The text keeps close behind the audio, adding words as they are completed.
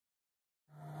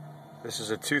This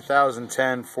is a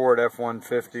 2010 Ford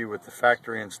F-150 with the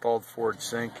factory installed Ford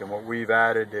Sync, and what we've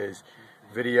added is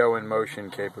video in motion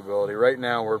capability. Right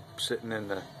now we're sitting in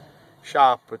the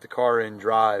shop with the car in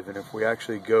drive, and if we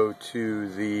actually go to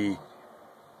the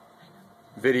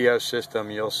video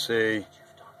system, you'll see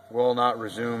will not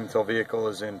resume till vehicle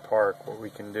is in park. What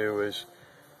we can do is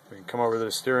we can come over to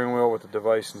the steering wheel with the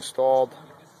device installed,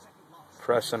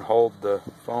 press and hold the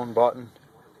phone button.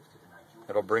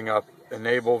 It'll bring up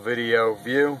enable video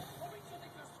view.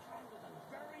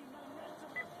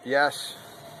 Yes.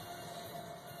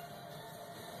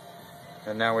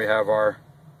 And now we have our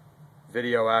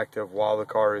video active while the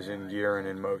car is in gear and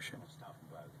in motion.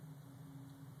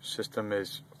 System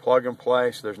is plug and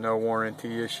play, so there's no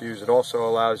warranty issues. It also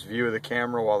allows view of the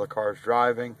camera while the car is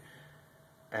driving.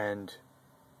 And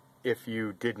if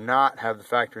you did not have the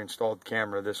factory installed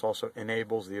camera, this also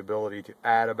enables the ability to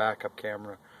add a backup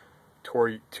camera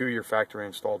to your factory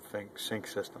installed sync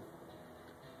system.